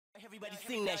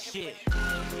Everybody sing that shit.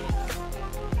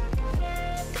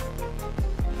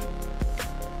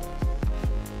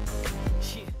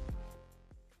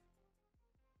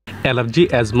 Allergy,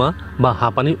 asthma বা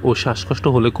হাঁপানি ও শ্বাসকষ্ট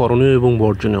হলে করণীয় এবং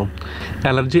বর্জনীয়।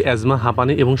 অ্যালার্জি, অ্যাজমা,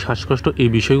 হাঁপানি এবং শ্বাসকষ্ট এই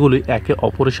বিষয়গুলি একে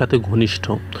অপরের সাথে ঘনিষ্ঠ।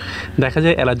 দেখা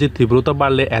যায় অ্যালার্জির তীব্রতা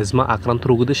বাড়লে অ্যাজমা আক্রান্ত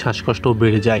রোগীদের শ্বাসকষ্টও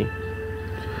বেড়ে যায়।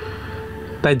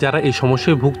 তাই যারা এই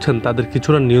সমস্যায় ভুগছেন তাদের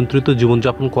কিছুটা নিয়ন্ত্রিত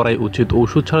জীবনযাপন করাই উচিত।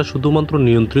 ওষুধ ছাড়া শুধুমাত্র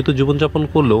নিয়ন্ত্রিত জীবনযাপন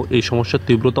করলেও এই সমস্যার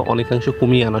তীব্রতা অনেকাংশে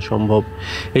কমিয়ে আনা সম্ভব।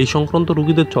 এই সংক্রান্ত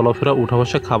রোগীদের চলাফেরা, উঠা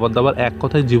বসা, খাবার দাবার, এক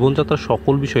কথায় জীবনযাত্রার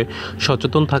সকল বিষয়ে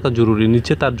সচেতন থাকা জরুরি।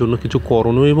 নিচে তার জন্য কিছু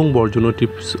করণীয় এবং বর্জনীয়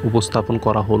টিপস উপস্থাপন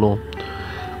করা হলো।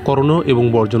 করণীয় এবং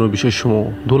বর্জনীয় বিষয়সমূহ: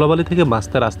 ধুলাবালি থেকে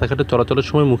বাঁচতে রাস্তাঘাটে চলাচলের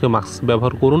সময় মুখে মাস্ক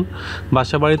ব্যবহার করুন।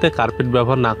 বাসা বাড়িতে কার্পেট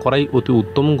ব্যবহার না করাই অতি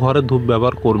উত্তম। ঘরে ধূপ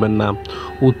ব্যবহার করবেন না।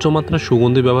 উচ্চমাত্রার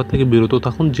সুগন্ধি ব্যবহার থেকে বিরত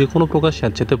থাকুন। যে কোনো প্রকার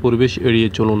স্যাঁতসেঁতে পরিবেশ এড়িয়ে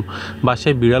চলুন।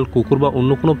 বাসায় বিড়াল, কুকুর বা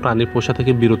অন্য কোনো প্রাণীর পোষা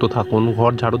থেকে বিরত থাকুন।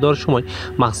 ঘর ঝাড়ু দেওয়ার সময়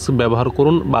মাস্ক ব্যবহার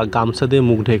করুন বা গামছা দিয়ে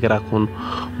মুখ ঢেকে রাখুন।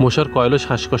 মশার কয়েলও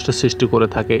শ্বাসকষ্টের সৃষ্টি করে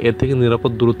থাকে, এর থেকে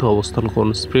নিরাপদ দূরত্বে অবস্থান করুন।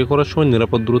 স্প্রে করার সময়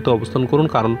নিরাপদ দূরত্বে অবস্থান করুন,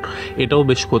 কারণ এটাও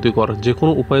বেশ ক্ষতিকর। যে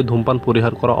কোনো উপায়ে ধূমপান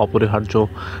পরিহার করা অপরিহার্য।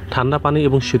 ঠান্ডা পানি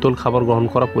এবং শীতল খাবার গ্রহণ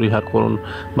করা পরিহার করুন।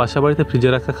 বাসা বাড়িতে ফ্রিজে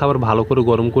রাখা খাবার ভালো করে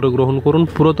গরম করে গ্রহণ করুন।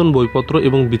 পুরাতন বইপত্র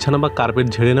এবং বিছানা বা কার্পেট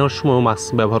ঝেড়ে নেওয়ার সময় মাস্ক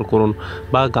ব্যবহার করুন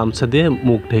বা গামছা দিয়ে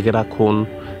মুখ ঢেকে রাখুন।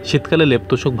 শীতকালে লেপ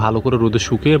তোশক ভালো করে রোদে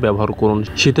শুকিয়ে ব্যবহার করুন।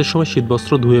 শীতের সময়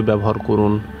শীতবস্ত্র ধুয়ে ব্যবহার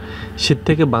করুন। শীত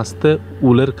থেকে বাঁচতে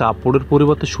উলের কাপড়ের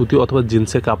পরিবর্তে সুতি অথবা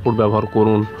জিন্সের কাপড় ব্যবহার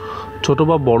করুন। ছোট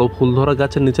বা বড় ফুল ধরা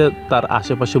গাছের নিচে তার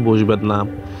আশেপাশে বসবেন না।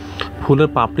 ফুলের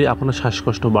পাপড়ি আপনার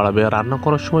শ্বাসকষ্ট বাড়াবে। রান্না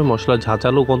করার সময় মশলা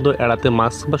ঝাঁঝালো গন্ধ এড়াতে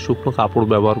মাস্ক বা শুকনো কাপড়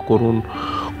ব্যবহার করুন।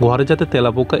 ঘরে যাতে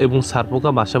তেলাপোকা এবং সারপোকা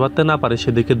বাসা বাঁধতে না পারে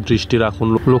সেদিকে দৃষ্টি রাখুন।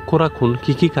 লক্ষ্য রাখুন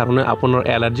কী কী কারণে আপনার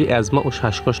অ্যালার্জি, অ্যাজমা ও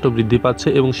শ্বাসকষ্ট বৃদ্ধি পাচ্ছে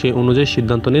এবং সেই অনুযায়ী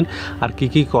সিদ্ধান্ত নিন আর কী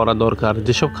কী করা দরকার।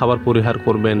 যেসব খাবার পরিহার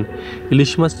করবেন: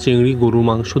 ইলিশ মাছ, চিংড়ি, গরু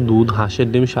মাংস, দুধ, হাঁসের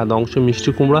ডিম, সাদা অংশ,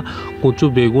 মিষ্টি কুমড়া, কচু,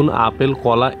 বেগুন, আপেল,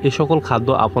 কলা এ সকল খাদ্য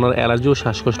আপনার অ্যালার্জি ও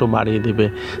শ্বাসকষ্ট বাড়িয়ে দেবে,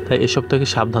 তাই এসব থেকে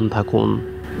সাবধান থাকুন।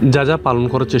 যা যা পালন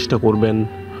করার চেষ্টা করবেন: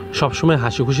 সবসময়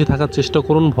হাসি খুশি থাকার চেষ্টা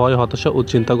করুন। ভয়, হতাশা ও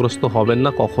চিন্তাগ্রস্ত হবেন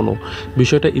না কখনো।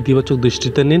 বিষয়টা ইতিবাচক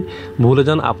দৃষ্টিতে নিন। ভুলে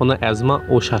যান আপনার অ্যাজমা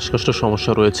ও শ্বাসকষ্টের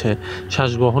সমস্যা রয়েছে।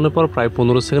 শ্বাস গ্রহণের পর প্রায়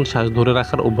 15 সেকেন্ড শ্বাস ধরে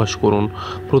রাখার অভ্যাস করুন।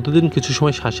 প্রতিদিন কিছু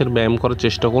সময় শ্বাসের ব্যায়াম করার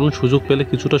চেষ্টা করুন। সুযোগ পেলে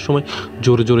কিছুটা সময়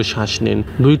জোরে জোরে শ্বাস নিন।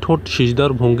 2 ঠোঁট শীষ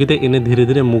দেওয়ার ভঙ্গিতে এনে ধীরে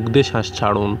ধীরে মুখ দিয়ে শ্বাস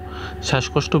ছাড়ুন।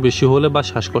 শ্বাসকষ্ট বেশি হলে বা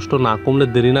শ্বাসকষ্ট না কমলে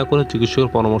দেরি না করে চিকিৎসকের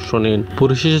পরামর্শ নিন।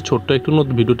 পরিশেষে ছোট্ট একটু নোট: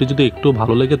 ভিডিওটি যদি একটু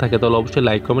ভালো লেগে থাকে তাহলে অবশ্যই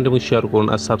লাইক, কমেন্ট এবং শেয়ার করুন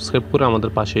আর সাবস্ক্রাইব করে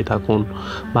আমাদের পাশেই থাকুন।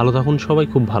 ভালো থাকুন সবাই,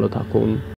 খুব ভালো থাকুন।